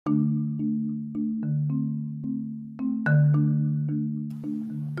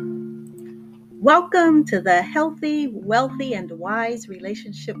Welcome to the Healthy, Wealthy, and Wise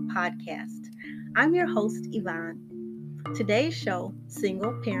Relationship Podcast. I'm your host, Yvonne. Today's show,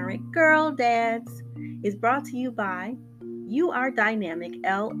 Single Parent Girl Dads, is brought to you by You Are Dynamic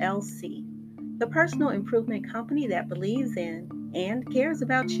LLC, the personal improvement company that believes in and cares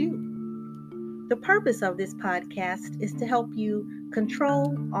about you. The purpose of this podcast is to help you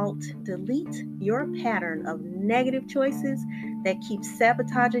control, alt, delete your pattern of negative choices that keep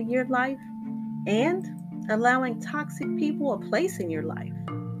sabotaging your life and allowing toxic people a place in your life.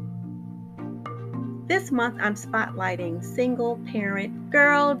 This month, I'm spotlighting single parent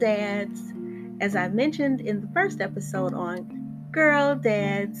girl dads. As I mentioned in the first episode on Girl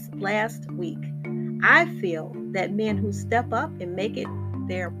Dads last week, I feel that men who step up and make it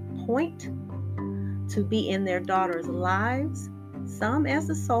their point to be in their daughters' lives, some as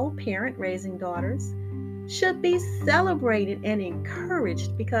the sole parent raising daughters, should be celebrated and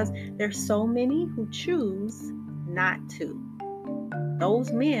encouraged because there's so many who choose not to.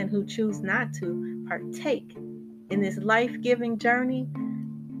 Those men who choose not to partake in this life-giving journey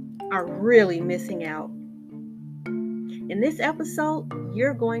are really missing out. In this episode,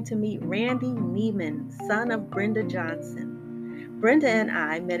 you're going to meet Randy Neiman, son of Brenda Johnson. Brenda and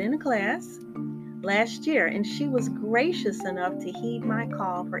I met in a class last year, and she was gracious enough to heed my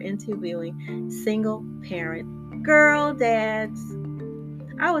call for interviewing single parent girl dads.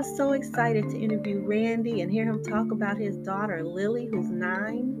 I was so excited to interview Randy and hear him talk about his daughter Lily, who's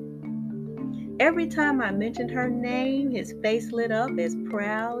 9. Every time I mentioned her name, his face lit up as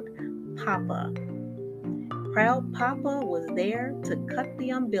Proud Papa. Proud Papa was there to cut the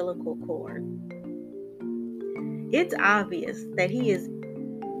umbilical cord. It's obvious that he is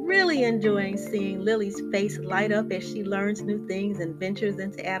really enjoying seeing Lily's face light up as she learns new things and ventures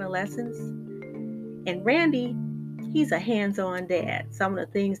into adolescence. And Randy, he's a hands-on dad. Some of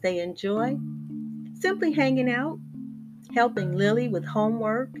the things they enjoy: simply hanging out, helping Lily with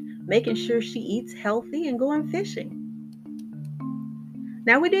homework, making sure she eats healthy, and going fishing.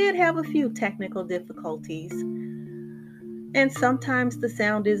 Now, we did have a few technical difficulties, and sometimes the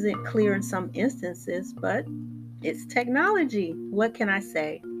sound isn't clear in some instances, but it's technology. What can I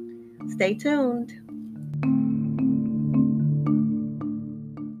say? Stay tuned.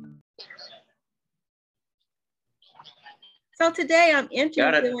 So today I'm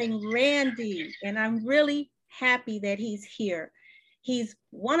interviewing Randy, and I'm really happy that he's here. He's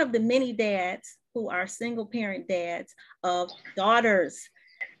one of the many dads who are single parent dads of daughters.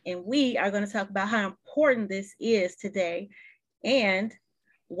 And we are going to talk about how important this is today and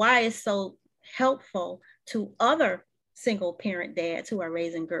why it's so helpful to other single parent dads who are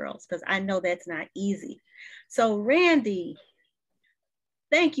raising girls, because I know that's not easy. So Randy,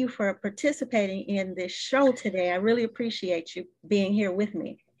 thank you for participating in this show today. I really appreciate you being here with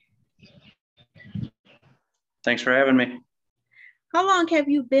me. Thanks for having me. How long have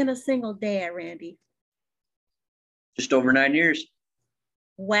you been a single dad, Randy? Just over 9 years.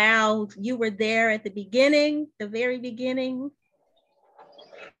 Wow, you were there at the beginning, the very beginning.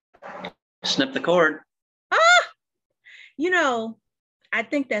 Snip the cord. I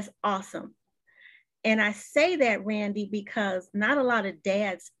think that's awesome. And I say that, Randy, because not a lot of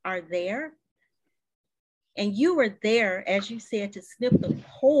dads are there. And you were there, as you said, to snip the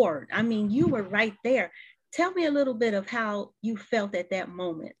cord. I mean, you were right there. Tell me a little bit of how you felt at that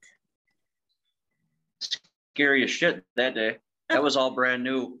moment. Scary as shit that day. That was all brand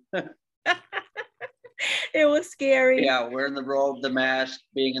new. It was scary. Yeah, wearing the robe, the mask,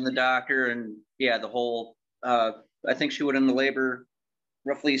 being in the doctor, and yeah, the whole, I think she went into labor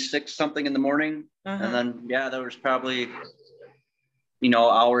roughly 6 something in the morning. And then, yeah, there was probably,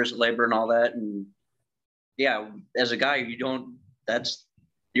 hours of labor and all that. And yeah, as a guy,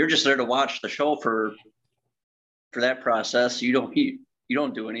 you're just there to watch the show for that process. You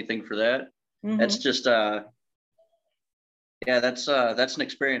don't do anything for that. Mm-hmm. That's just, that's an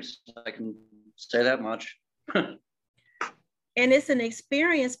experience. I can say that much. And it's an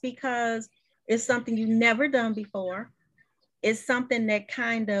experience because it's something you've never done before. It's something that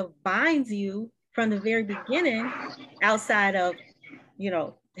kind of binds you from the very beginning, outside of,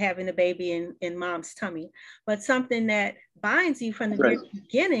 having a baby in mom's tummy, but something that binds you from the very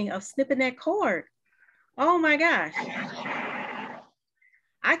beginning of snipping that cord. Oh my gosh.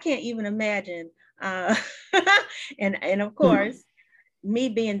 I can't even imagine. And of course, me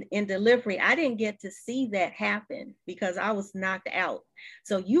being in delivery, I didn't get to see that happen because I was knocked out.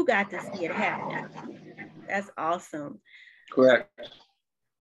 So you got to see it happen. That's awesome. Correct.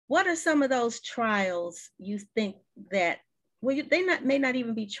 What are some of those trials you think that well, may not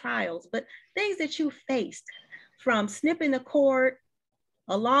even be trials, but things that you faced from snipping the cord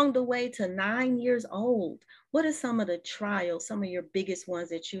along the way to 9 years old. What are some of the trials, some of your biggest ones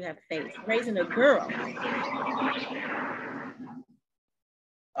that you have faced raising a girl?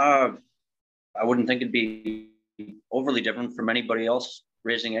 I wouldn't think it'd be overly different from anybody else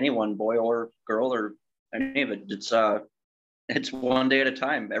raising anyone, boy or girl or any of it. It's one day at a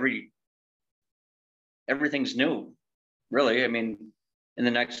time. Everything's new, really. I mean, in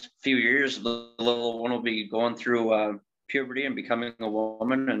the next few years, the little one will be going through puberty and becoming a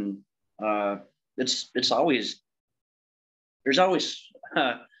woman, and there's always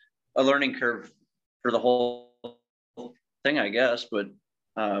a learning curve for the whole thing, I guess. But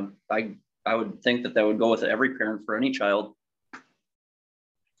I would think that would go with every parent for any child.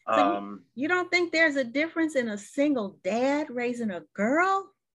 So you don't think there's a difference in a single dad raising a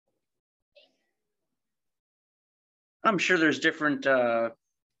girl? I'm sure there's different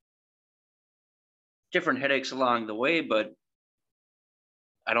headaches along the way, but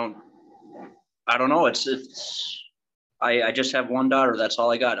I don't know. I just have one daughter. That's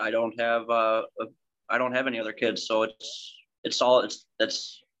all I got. I don't have any other kids. So I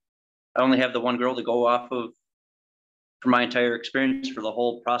only have the one girl to go off of for my entire experience, for the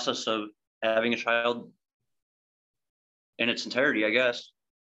whole process of having a child in its entirety, I guess.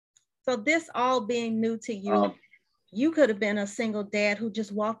 So this all being new to you, you could have been a single dad who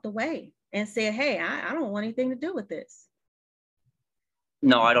just walked away and said, hey, I don't want anything to do with this.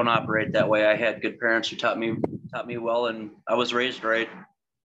 No, I don't operate that way. I had good parents who taught me well, and I was raised right.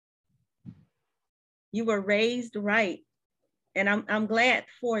 You were raised right. And I'm glad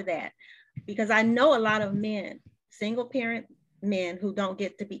for that, because I know a lot of men, single parent men, who don't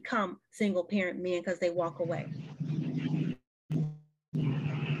get to become single parent men because they walk away.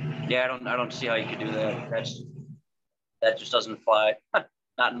 Yeah, I don't see how you could do that. That just doesn't fly.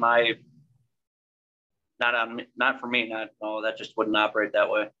 Not for me. That just wouldn't operate that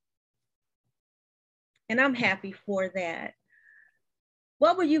way. And I'm happy for that.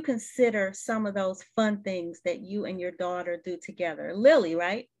 What would you consider some of those fun things that you and your daughter do together? Lily,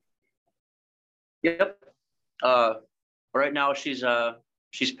 right? Yep. Right now she's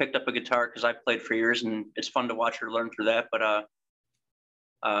picked up a guitar because I've played for years, and it's fun to watch her learn through that. But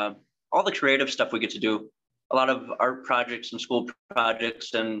all the creative stuff we get to do, a lot of art projects and school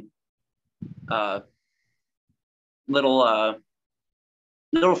projects, and little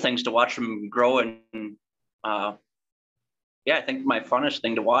things to watch them grow. And yeah, I think my funnest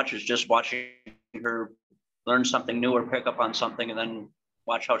thing to watch is just watching her learn something new or pick up on something, and then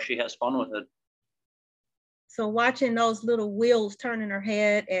watch how she has fun with it. So watching those little wheels turn in her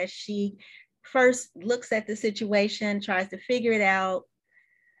head as she first looks at the situation, tries to figure it out,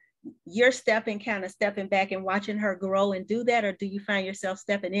 you're kind of stepping back and watching her grow and do that, or do you find yourself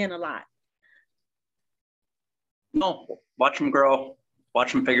stepping in a lot? No, watch them grow,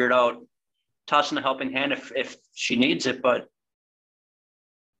 watch them figure it out, tossing a helping hand if she needs it, but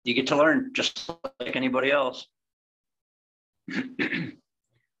you get to learn just like anybody else.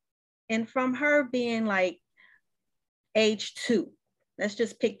 And from her being like age 2, let's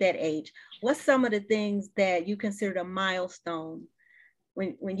just pick that age, what's some of the things that you consider a milestone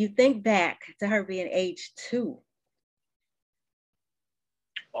when you think back to her being age 2?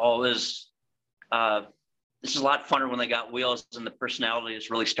 Oh, this is a lot funner when they got wheels and the personality is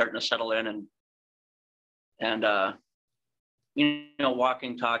really starting to settle in, and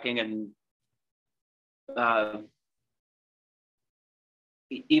walking, talking, and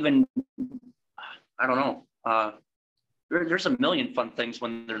even, I don't know, there's a million fun things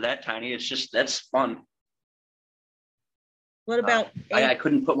when they're that tiny. That's fun. What about I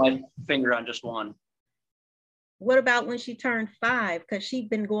couldn't put my finger on just one. What about when she turned 5? Because she'd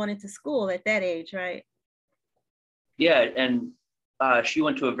been going into school at that age, right? Yeah, and she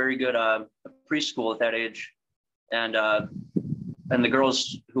went to a very good preschool at that age, and the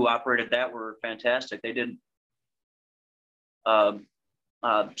girls who operated that were fantastic. They did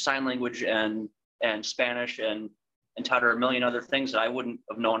sign language and Spanish, and taught her a million other things that I wouldn't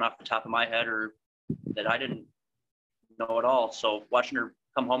have known off the top of my head, or that I didn't know at all. So watching her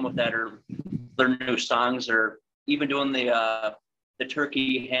come home with that, or learn new songs, or even doing the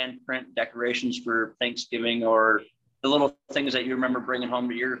turkey handprint decorations for Thanksgiving, or the little things that you remember bringing home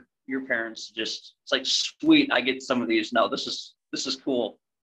to your parents, it's like, sweet, I get some of these now. This is cool.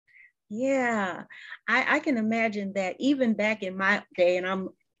 Yeah, I can imagine that even back in my day, and I'm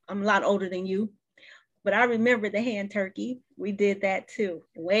a lot older than you, but I remember the hand turkey. We did that too,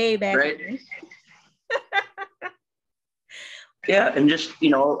 way back. Right. Yeah, and just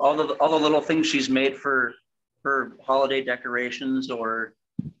all the little things she's made for her holiday decorations, or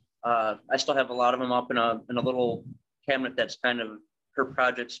I still have a lot of them up in a little cabinet that's kind of her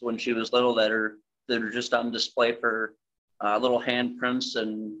projects when she was little that are just on display for little handprints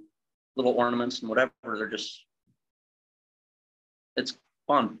and little ornaments and whatever. It's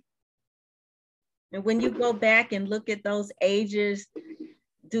fun. And when you go back and look at those ages,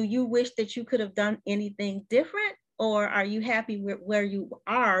 do you wish that you could have done anything different? Or are you happy with where you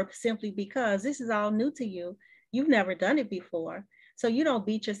are simply because this is all new to you? You've never done it before. So you don't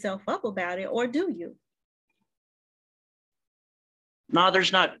beat yourself up about it, or do you? No,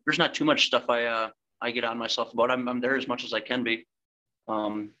 there's not too much stuff I get on myself about. I'm there as much as I can be.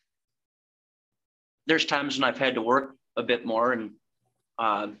 There's times when I've had to work a bit more and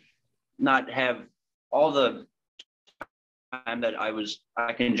not have all the time that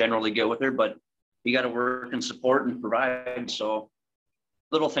I can generally get with her, but you got to work and support and provide. So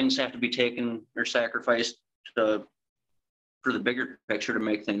little things have to be taken or sacrificed for the bigger picture to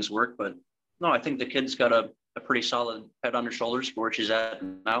make things work. But no, I think the kid's got a pretty solid head on her shoulders for where she's at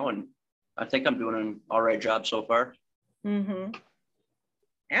now. And I think I'm doing an all right job so far. Mm-hmm.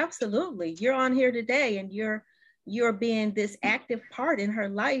 Absolutely. You're on here today and you're being this active part in her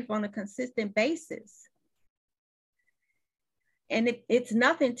life on a consistent basis. And it's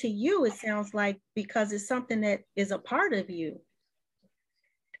nothing to you, it sounds like, because it's something that is a part of you.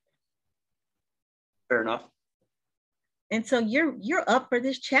 Fair enough. And so you're up for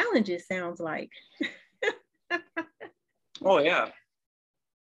this challenge, it sounds like. Oh yeah.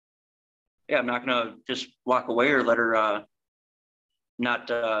 Yeah, I'm not gonna just walk away or let her not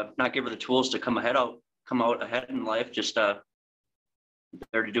give her the tools to come out ahead in life. Just there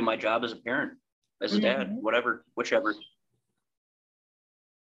to do my job as a parent, as a dad, whichever.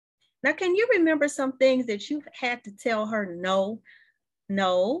 Now, can you remember some things that you've had to tell her, no,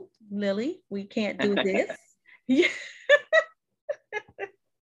 Lily, we can't do this?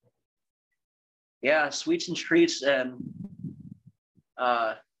 Yeah, sweets and treats, and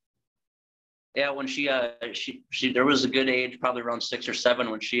yeah, when she there was a good age, probably around 6 or 7,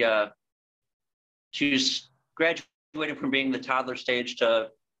 when she was graduating from being the toddler stage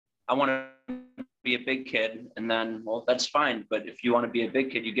to, I want to be a big kid. And then, well, that's fine, but if you want to be a big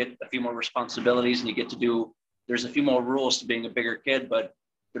kid, you get a few more responsibilities and you get to do, there's a few more rules to being a bigger kid, but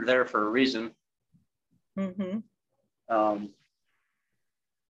they're there for a reason. Mm-hmm.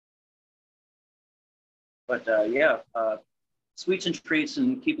 Yeah, sweets and treats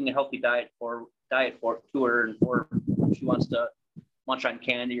and keeping a healthy diet for to her, and for if she wants to munch on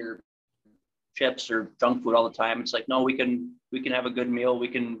candy or chips or junk food all the time, it's like, no, we can have a good meal, we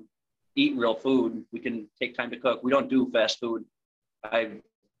can eat real food, we can take time to cook. We don't do fast food.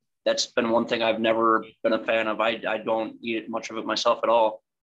 That's been one thing I've never been a fan of. I don't eat much of it myself at all.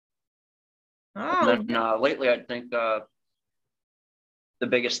 Oh. And then lately, I think the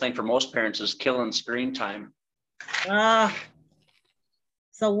biggest thing for most parents is killing screen time.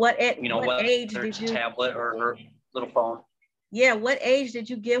 So what age did you? Tablet or her little phone. Yeah, what age did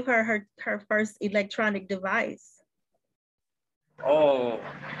you give her first electronic device? Oh,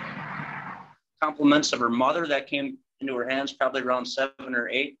 compliments of her mother that came into her hands probably around 7 or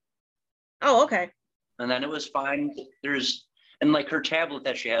 8. Oh, okay. And then it was fine. And like her tablet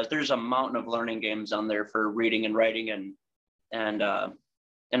that she has, there's a mountain of learning games on there for reading and writing and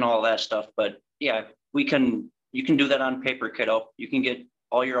all that stuff. But yeah, you can do that on paper, kiddo. You can get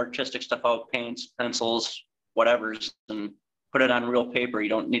all your artistic stuff out, paints, pencils, whatever's, and put it on real paper. You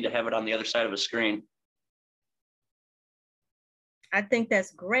don't need to have it on the other side of a screen. I think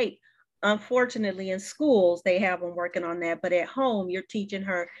that's great. Unfortunately, in schools, they have them working on that, but at home, you're teaching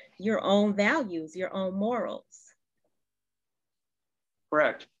her your own values, your own morals.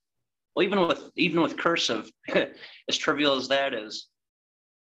 Correct. Well, even with cursive, as trivial as that is,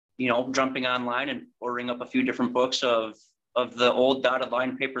 jumping online and ordering up a few different books of the old dotted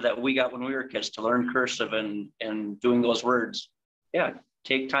line paper that we got when we were kids to learn cursive and doing those words. Yeah,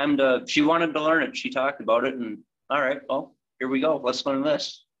 take time she wanted to learn it. She talked about it, and all right, well, here we go. Let's learn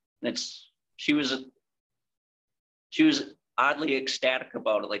this. And she was oddly ecstatic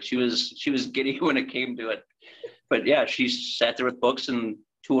about it. Like she was giddy when it came to it. But yeah, she sat there with books and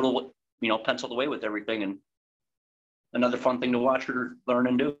penciled away with everything. And another fun thing to watch her learn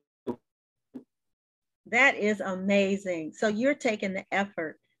and do. That is amazing. So you're taking the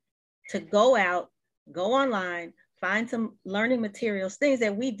effort to go out, go online, find some learning materials, things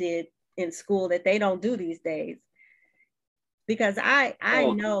that we did in school that they don't do these days. Because I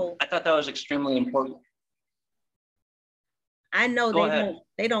know. I thought that was extremely important. I know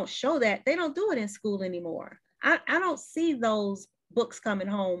they don't show that. They don't do it in school anymore. I don't see those books coming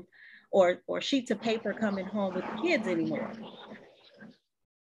home or sheets of paper coming home with the kids anymore.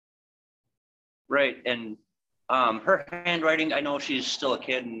 Right. And her handwriting, I know she's still a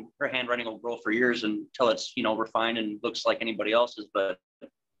kid and her handwriting will grow for years until it's, refined and looks like anybody else's. But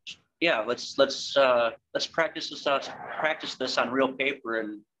yeah, let's practice this on real paper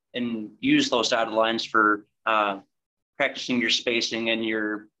and use those dotted lines for practicing your spacing and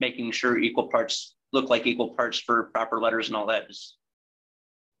your making sure equal parts look like equal parts for proper letters and all that.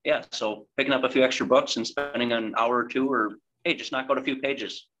 Yeah, so picking up a few extra books and spending an hour or two, or hey, just knock out a few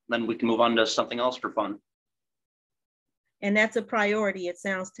pages. Then we can move on to something else for fun. And that's a priority. It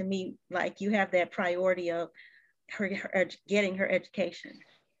sounds to me like you have that priority of her getting her education.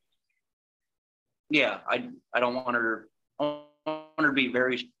 Yeah, I don't want her. I want her to be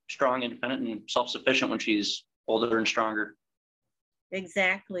very strong, independent, and self-sufficient when she's older and stronger.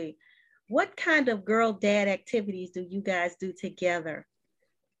 Exactly. What kind of girl dad activities do you guys do together?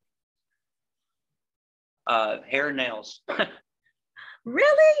 Hair and nails.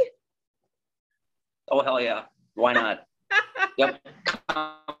 Really? Oh, hell yeah. Why not? Yep.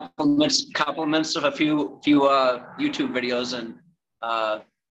 Compliments of a few YouTube videos and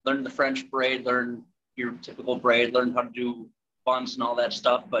learn the French braid, learn your typical braid, learn how to do buns and all that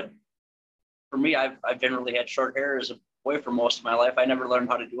stuff. But for me, I've generally had short hair as a boy for most of my life. I never learned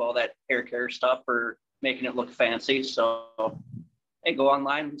how to do all that hair care stuff or making it look fancy. So hey, go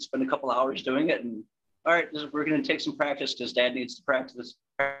online, spend a couple hours doing it, and all right, we're going to take some practice because Dad needs to practice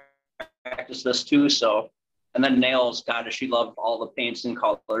this too. So, and then nails, God, does she love all the paints and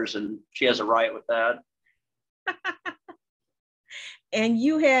colors, and she has a riot with that. And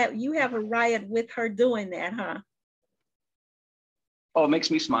you have a riot with her doing that, huh? Oh, it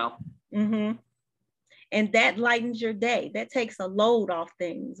makes me smile. Mm-hmm. And that lightens your day. That takes a load off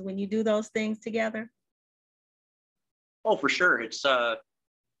things when you do those things together. Oh, for sure. It's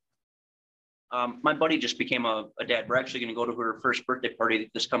my buddy just became a dad. We're actually going to go to her first birthday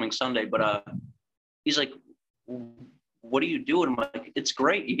party this coming Sunday. But he's like, "What do you do?" And I'm like, "It's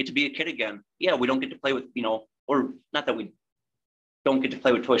great. You get to be a kid again. Yeah, we don't get to play with, or not that we don't get to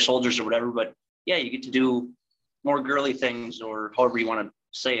play with toy soldiers or whatever, but yeah, you get to do more girly things or however you want to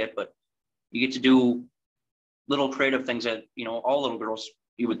say it. But you get to do little creative things that all little girls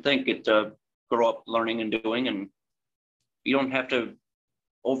you would think get to grow up learning and doing, and you don't have to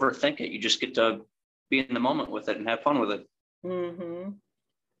overthink it. You just get to be in the moment with it and have fun with it." Mm-hmm.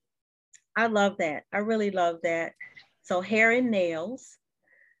 I love that. I really love that. So hair and nails.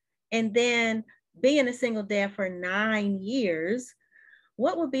 And then being a single dad for 9 years,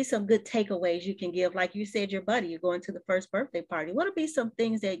 what would be some good takeaways you can give? Like you said, your buddy, you're going to the first birthday party. What would be some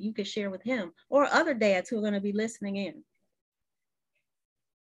things that you could share with him or other dads who are going to be listening in?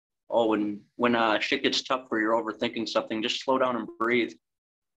 Oh, when shit gets tough or you're overthinking something, just slow down and breathe.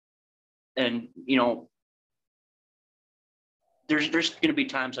 And there's going to be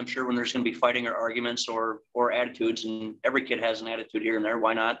times, I'm sure, when there's going to be fighting or arguments or attitudes, and every kid has an attitude here and there.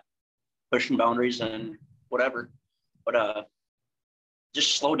 Why not? Pushing boundaries and whatever. But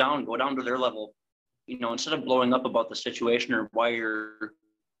just slow down, go down to their level. Instead of blowing up about the situation or why you're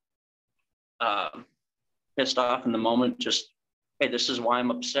pissed off in the moment, just, hey, this is why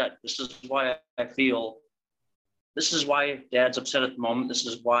I'm upset. This is why I feel. This is why Dad's upset at the moment. This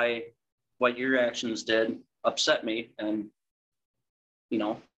is why what your actions did upset me. And,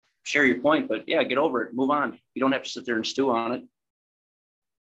 share your point, but yeah, get over it, move on. You don't have to sit there and stew on it.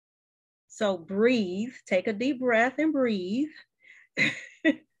 So breathe, take a deep breath and breathe.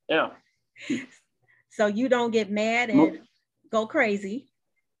 Yeah. So you don't get mad and go crazy.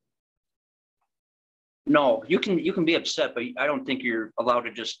 No, you can be upset, but I don't think you're allowed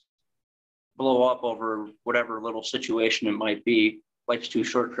to just blow up over whatever little situation it might be. Life's too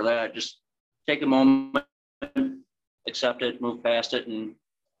short for that. Just take a moment, accept it, move past it, and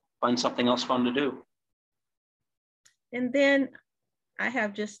find something else fun to do. And then I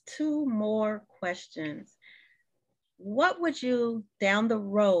have just 2 more questions. What would you down the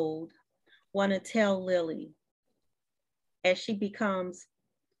road want to tell Lily as she becomes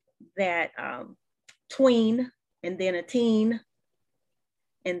that tween and then a teen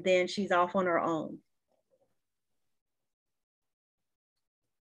and then she's off on her own?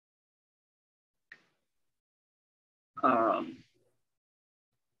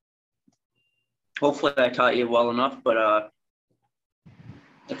 Hopefully I taught you well enough, but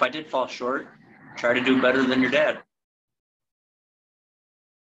if I did fall short, try to do better than your dad.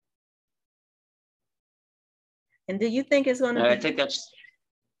 And do you think it's going to be... I think that's...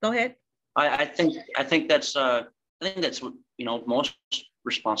 Go ahead. I think that's what, most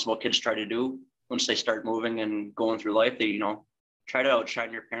responsible kids try to do once they start moving and going through life. They, try to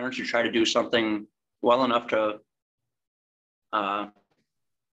outshine your parents, or try to do something well enough to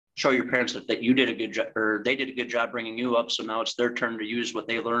show your parents that you did a good job, or they did a good job bringing you up. So now it's their turn to use what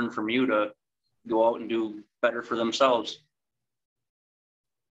they learned from you to go out and do better for themselves.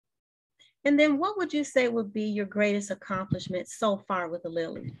 And then what would you say would be your greatest accomplishment so far with the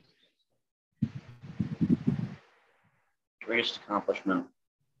Lily? Greatest accomplishment.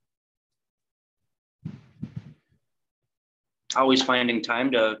 Always finding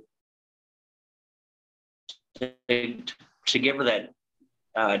time to give her that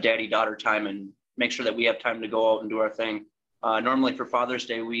daddy-daughter time and make sure that we have time to go out and do our thing. Normally for Father's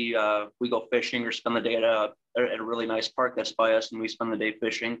Day, we go fishing or spend the day at a really nice park that's by us, and we spend the day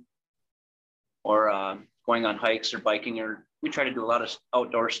fishing or going on hikes or biking, or we try to do a lot of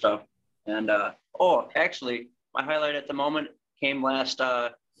outdoor stuff. And actually, my highlight at the moment came last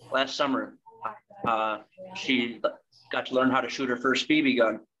summer. She got to learn how to shoot her first BB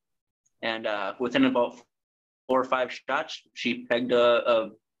gun, and within about 4 or 5 shots, she pegged a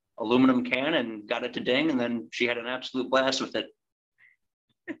aluminum can and got it to ding, and then she had an absolute blast with it.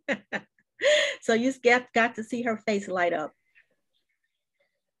 So you got to see her face light up.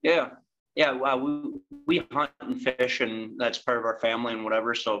 Yeah. We hunt and fish, and that's part of our family and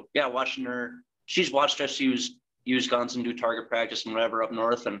whatever. So yeah, watching her, she's watched us use guns and do target practice and whatever up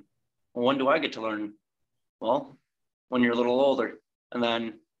north. And when do I get to learn? Well, when you're a little older. And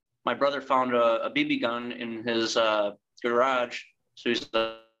then my brother found a BB gun in his garage. So he's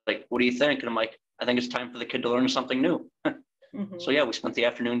like, "What do you think?" And I'm like, "I think it's time for the kid to learn something new." Mm-hmm. So yeah, we spent the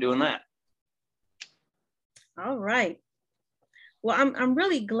afternoon doing that. All right. Well, I'm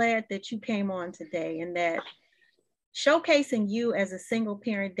really glad that you came on today, and that showcasing you as a single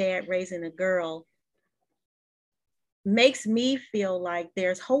parent dad raising a girl makes me feel like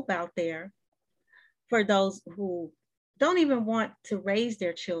there's hope out there for those who don't even want to raise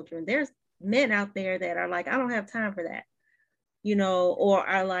their children. There's men out there that are like, I don't have time for that, or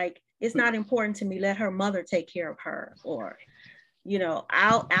are like, it's not important to me. Let her mother take care of her, or,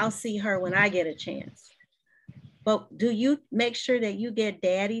 I'll see her when I get a chance. But do you make sure that you get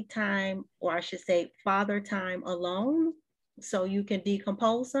daddy time, or I should say father time alone, so you can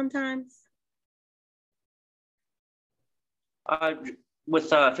decompose sometimes? With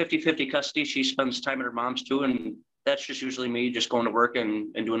 50-50 custody, she spends time at her mom's too. And that's just usually me just going to work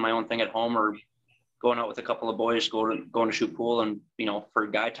and doing my own thing at home, or going out with a couple of boys, going to shoot pool and, for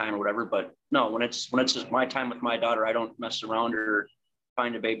guy time or whatever. But no, when it's my time with my daughter, I don't mess around or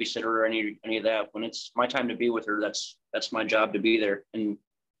find a babysitter or any of that. When it's my time to be with her, that's my job, to be there and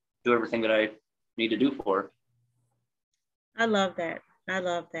do everything that I need to do for her. I love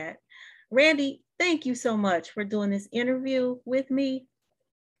that. Randy, thank you so much for doing this interview with me,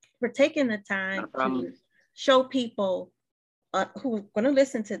 for taking the time to show people who are going to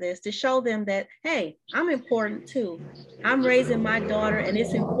listen to this, to show them that, hey, I'm important too. I'm raising my daughter, and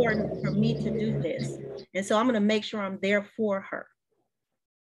it's important for me to do this. And so I'm going to make sure I'm there for her.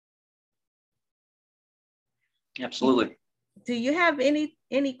 Absolutely. Do you have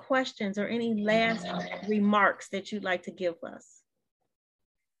any questions or any last remarks that you'd like to give us?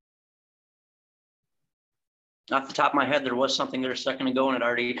 Off the top of my head, there was something there a second ago, and it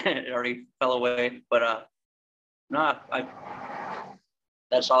already fell away. But no,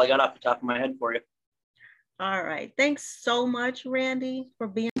 that's all I got off the top of my head for you. All right. Thanks so much, Randy, for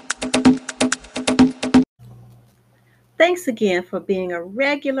being. Thanks again for being a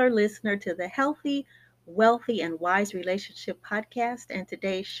regular listener to the Healthy, Wealthy, and Wise Relationship Podcast and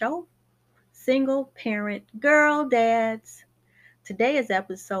today's show, Single Parent Girl Dads. Today is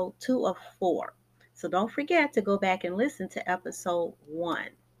episode 2 of 4. So don't forget to go back and listen to episode 1.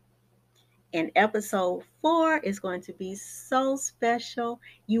 And episode 4 is going to be so special,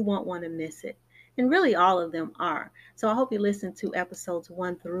 you won't want to miss it. And really all of them are. So I hope you listen to episodes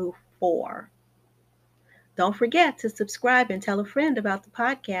 1 through 4. Don't forget to subscribe and tell a friend about the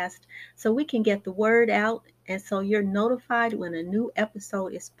podcast so we can get the word out and so you're notified when a new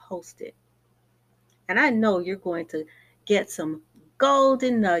episode is posted. And I know you're going to get some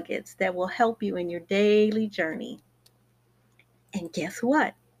golden nuggets that will help you in your daily journey. And guess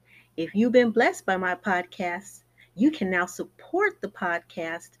what? If you've been blessed by my podcast, you can now support the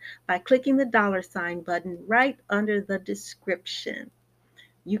podcast by clicking the $ button right under the description.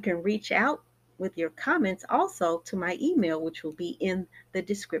 You can reach out with your comments also to my email, which will be in the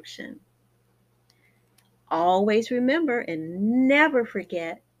description. Always remember and never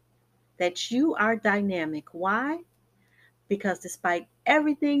forget that you are dynamic. Why? Because despite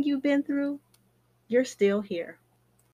everything you've been through, you're still here.